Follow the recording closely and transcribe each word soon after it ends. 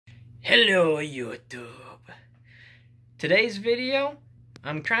Hello YouTube! Today's video,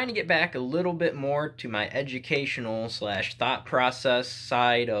 I'm trying to get back a little bit more to my educational / thought process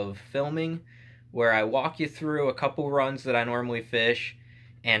side of filming, where I walk you through a couple runs that I normally fish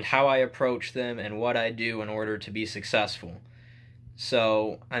and how I approach them and what I do in order to be successful.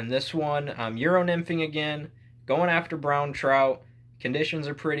 So on this one, I'm Euro nymphing again, going after brown trout. Conditions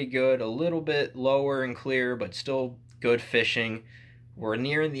are pretty good, a little bit lower and clear, but still good fishing. We're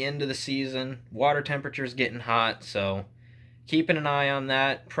nearing the end of the season. Water temperature's getting hot, so keeping an eye on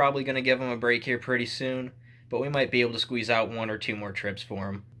that. Probably going to give them a break here pretty soon, but we might be able to squeeze out 1 or 2 more trips for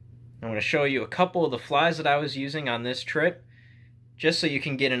them. I'm going to show you a couple of the flies that I was using on this trip, just so you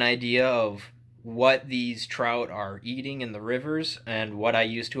can get an idea of what these trout are eating in the rivers and what I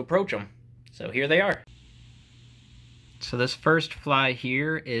use to approach them. So here they are. So this first fly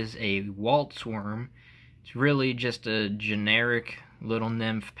here is a waltz worm. It's really just a generic little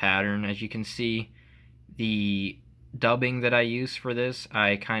nymph pattern. As you can see, the dubbing that I use for this,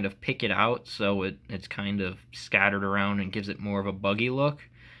 I kind of pick it out so it's kind of scattered around and gives it more of a buggy look.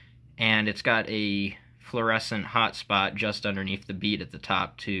 And it's got a fluorescent hot spot just underneath the bead at the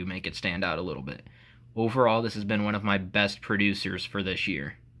top to make it stand out a little bit. Overall, this has been one of my best producers for this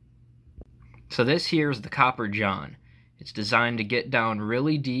year. So this here is the Copper John. It's designed to get down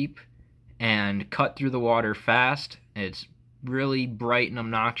really deep and cut through the water fast. It's really bright and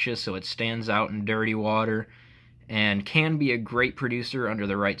obnoxious, so it stands out in dirty water and can be a great producer under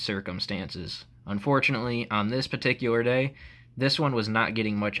the right circumstances. Unfortunately, on this particular day, this one was not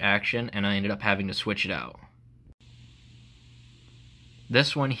getting much action and I ended up having to switch it out.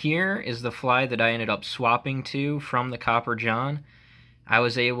 This one here is the fly that I ended up swapping to from the Copper John. I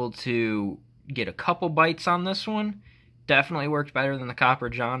was able to get a couple bites on this one. Definitely worked better than the Copper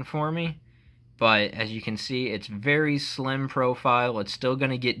John for me. But as you can see, it's very slim profile. It's still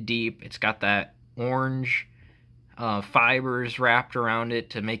going to get deep. It's got that orange fibers wrapped around it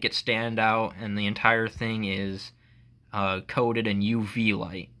to make it stand out. And the entire thing is coated in UV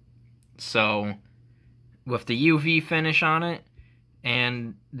light. So with the UV finish on it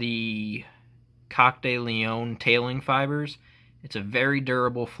and the Coq de Leon tailing fibers, it's a very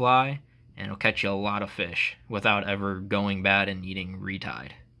durable fly. And it'll catch you a lot of fish without ever going bad and needing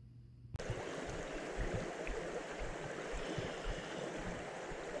retied.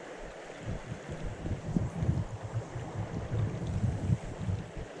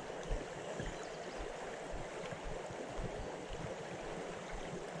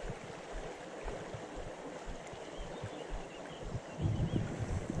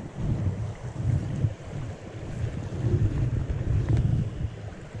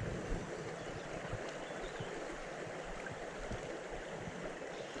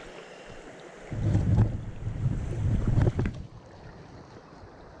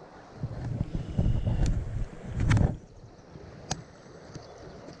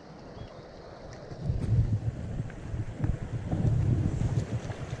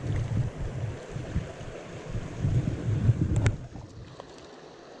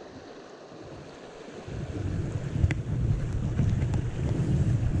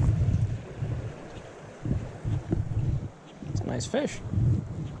 Nice fish.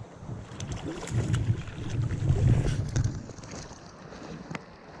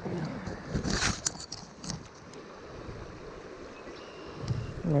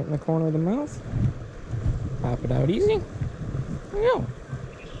 Right in the corner of the mouth. Pop it out easy. There you go.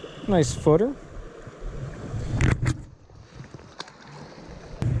 Nice footer.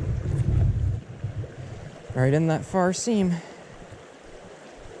 Right in that far seam.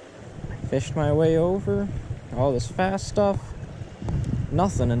 Fished my way over. All this fast stuff.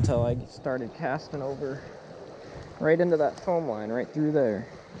 Nothing until I started casting over right into that foam line right through there.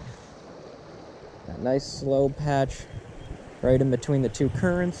 That nice slow patch right in between the two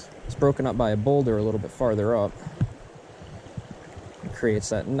currents. It's broken up by a boulder a little bit farther up. It creates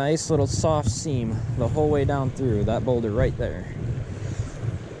that nice little soft seam the whole way down through that boulder right there.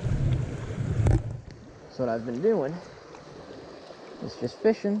 So what I've been doing is just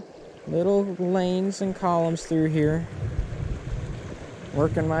fishing little lanes and columns through here.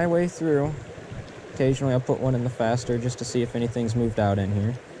 Working my way through. Occasionally I'll put one in the faster just to see if anything's moved out in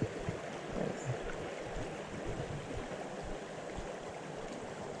here.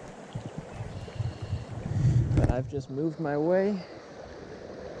 But I've just moved my way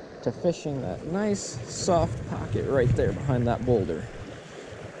to fishing that nice soft pocket right there behind that boulder.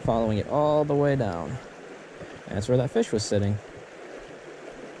 Following it all the way down. And that's where that fish was sitting.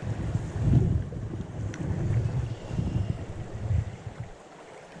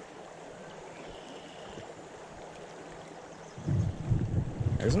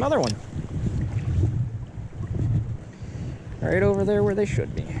 there's another one. Right over there where they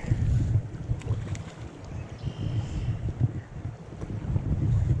should be.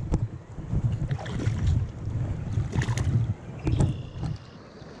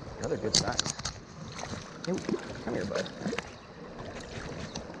 Another good size. Ooh, come here, bud. I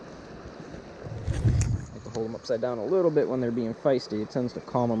like to hold them upside down a little bit when they're being feisty. It tends to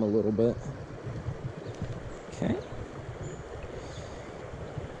calm them a little bit. Okay.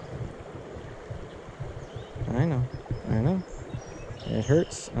 I know. It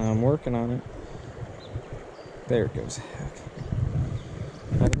hurts. I'm working on it. There it goes. Okay.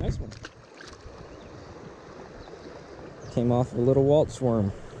 Another nice one. Came off of a little waltz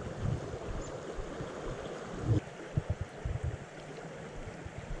worm.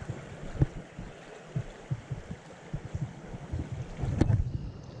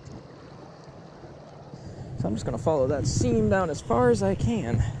 So I'm just going to follow that seam down as far as I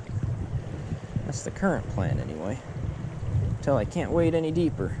can. That's the current plan anyway. Until I can't wade any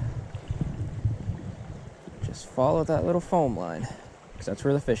deeper. Just follow that little foam line, because that's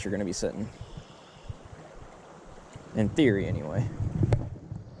where the fish are going to be sitting. In theory anyway.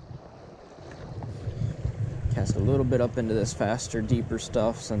 Cast a little bit up into this faster, deeper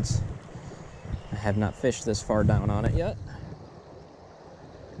stuff since I have not fished this far down on it yet.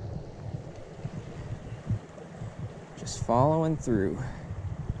 Just following through,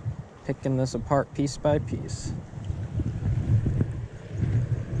 picking this apart piece by piece.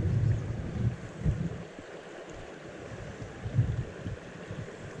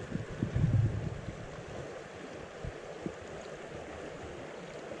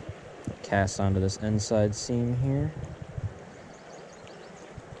 Cast onto this inside seam here.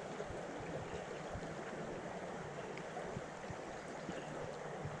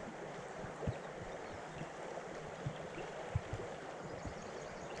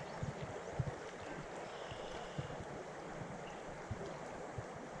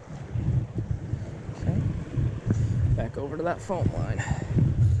 Okay, back over to that foam line.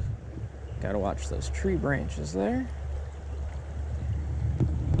 Gotta watch those tree branches there.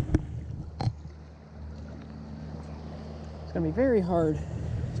 It's going to be very hard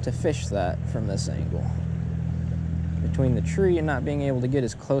to fish that from this angle. Between the tree and not being able to get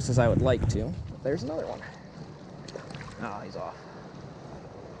as close as I would like to. But there's another one. Oh, he's off.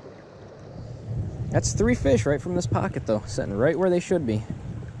 That's 3 fish right from this pocket though, sitting right where they should be.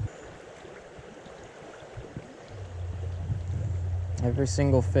 Every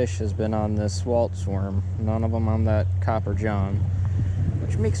single fish has been on this waltz worm, none of them on that copper john.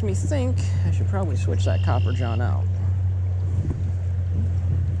 Which makes me think I should probably switch that copper john out.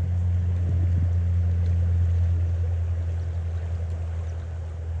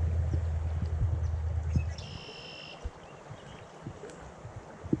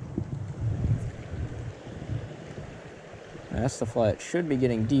 That's the fly that should be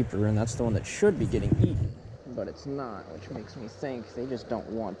getting deeper, and that's the one that should be getting eaten, but it's not, which makes me think they just don't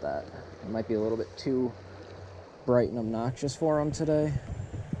want that. It might be a little bit too bright and obnoxious for them today.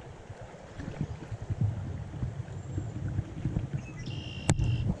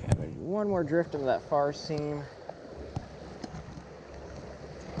 Okay, maybe one more drift into that far seam.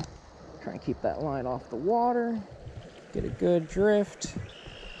 Try and keep that line off the water, get a good drift.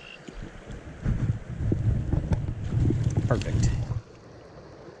 Perfect.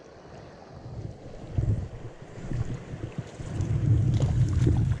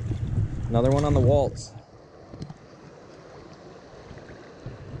 Another one on the waltz.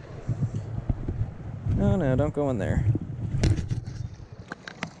 No, don't go in there.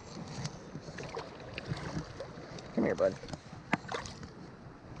 Come here, bud.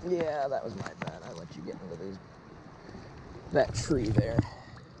 Yeah, that was my bad. I let you get into that tree there.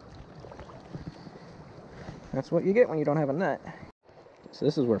 That's what you get when you don't have a net. So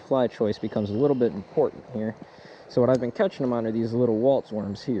this is where fly choice becomes a little bit important here. So what I've been catching them on are these little waltz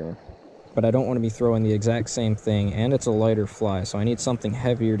worms here. But I don't want to be throwing the exact same thing, and it's a lighter fly, so I need something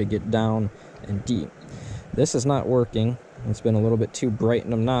heavier to get down and deep. This is not working. It's been a little bit too bright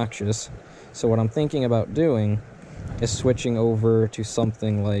and obnoxious. So what I'm thinking about doing is switching over to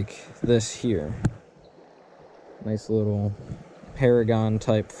something like this here. Nice little paragon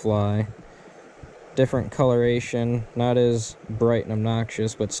type fly. Different coloration, not as bright and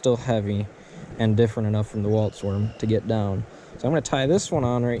obnoxious, but still heavy and different enough from the waltz worm to get down. So I'm going to tie this one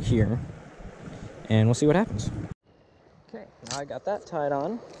on right here, and we'll see what happens. Okay, now I got that tied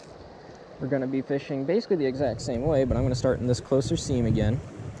on. We're going to be fishing basically the exact same way, but I'm going to start in this closer seam again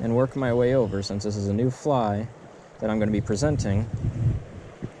and work my way over, since this is a new fly that I'm going to be presenting.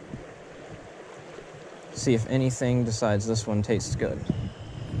 See if anything decides this one tastes good.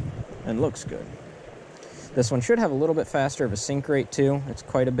 and looks good. This one should have a little bit faster of a sink rate too. It's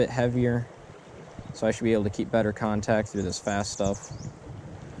quite a bit heavier, so I should be able to keep better contact through this fast stuff,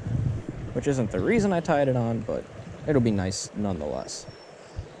 which isn't the reason I tied it on, but it'll be nice nonetheless.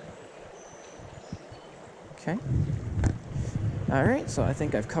 Okay. All right, so I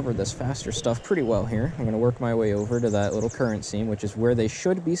think I've covered this faster stuff pretty well here. I'm gonna work my way over to that little current seam, which is where they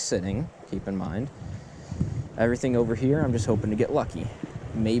should be sitting, keep in mind. Everything over here, I'm just hoping to get lucky.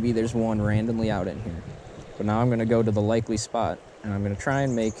 Maybe there's one randomly out in here. But now I'm gonna go to the likely spot, and I'm gonna try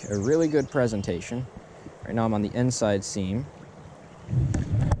and make a really good presentation. Right now I'm on the inside seam.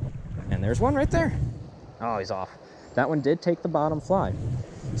 And there's one right there. Oh, he's off. That one did take the bottom fly.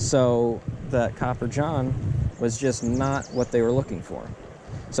 So that Copper John was just not what they were looking for.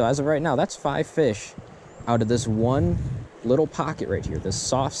 So as of right now, that's 5 fish out of this one little pocket right here, this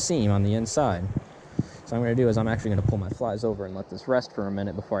soft seam on the inside. So what I'm gonna do is I'm actually gonna pull my flies over and let this rest for a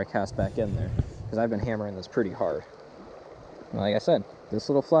minute before I cast back in there, because I've been hammering this pretty hard. Like I said, this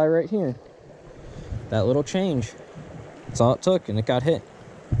little fly right here, that little change, that's all it took, and it got hit.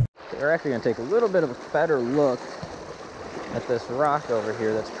 We're actually gonna take a little bit of a better look at this rock over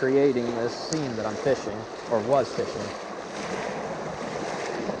here that's creating this seam that I'm fishing, or was fishing.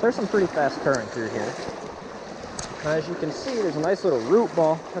 There's some pretty fast current through here. Now, as you can see, there's a nice little root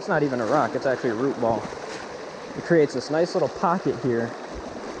ball. That's not even a rock, it's actually a root ball. It creates this nice little pocket here,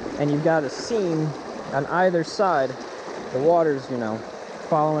 and you've got a seam on either side. The water's, you know,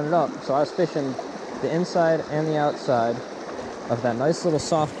 following it up. So I was fishing the inside and the outside of that nice little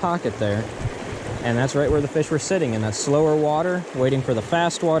soft pocket there. And that's right where the fish were sitting, in that slower water, waiting for the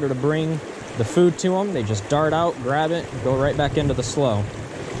fast water to bring the food to them. They just dart out, grab it, and go right back into the slow.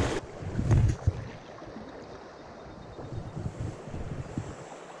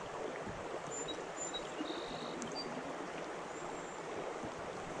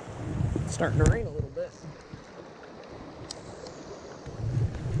 It's starting to rain a little bit.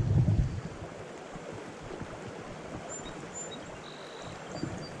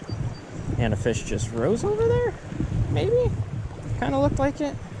 And a fish just rose over there? Maybe? Kind of looked like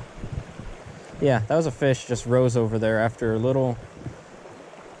it. Yeah, that was a fish just rose over there after a little...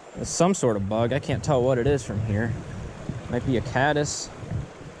 It's some sort of bug. I can't tell what it is from here. Might be a caddis.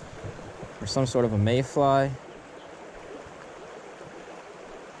 Or some sort of a mayfly.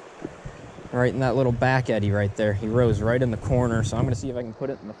 Right in that little back eddy right there. He rose right in the corner, so I'm going to see if I can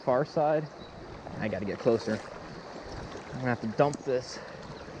put it in the far side. I got to get closer. I'm going to have to dump this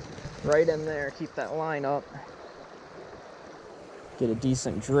right in there, keep that line up, get a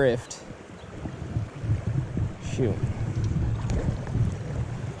decent drift. Shoot.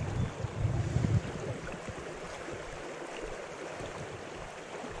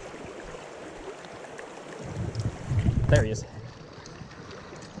 There he is.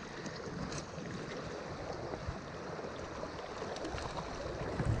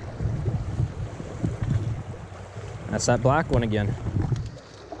 That's that black one again.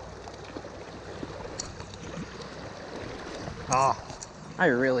 Oh, I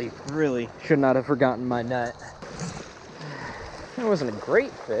really should not have forgotten my net. It wasn't a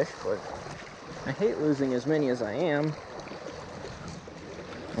great fish, but I hate losing as many as I am.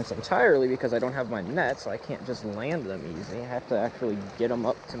 It's entirely because I don't have my net, so I can't just land them easy. I have to actually get them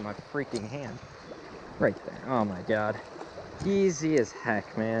up to my freaking hand. Right there. Oh my god. Easy as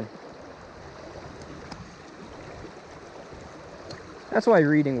heck, man. That's why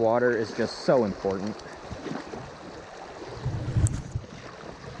reading water is just so important.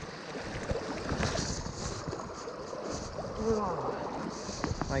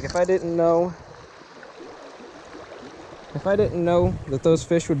 Like, if I didn't know that those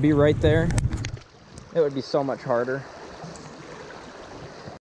fish would be right there, it would be so much harder.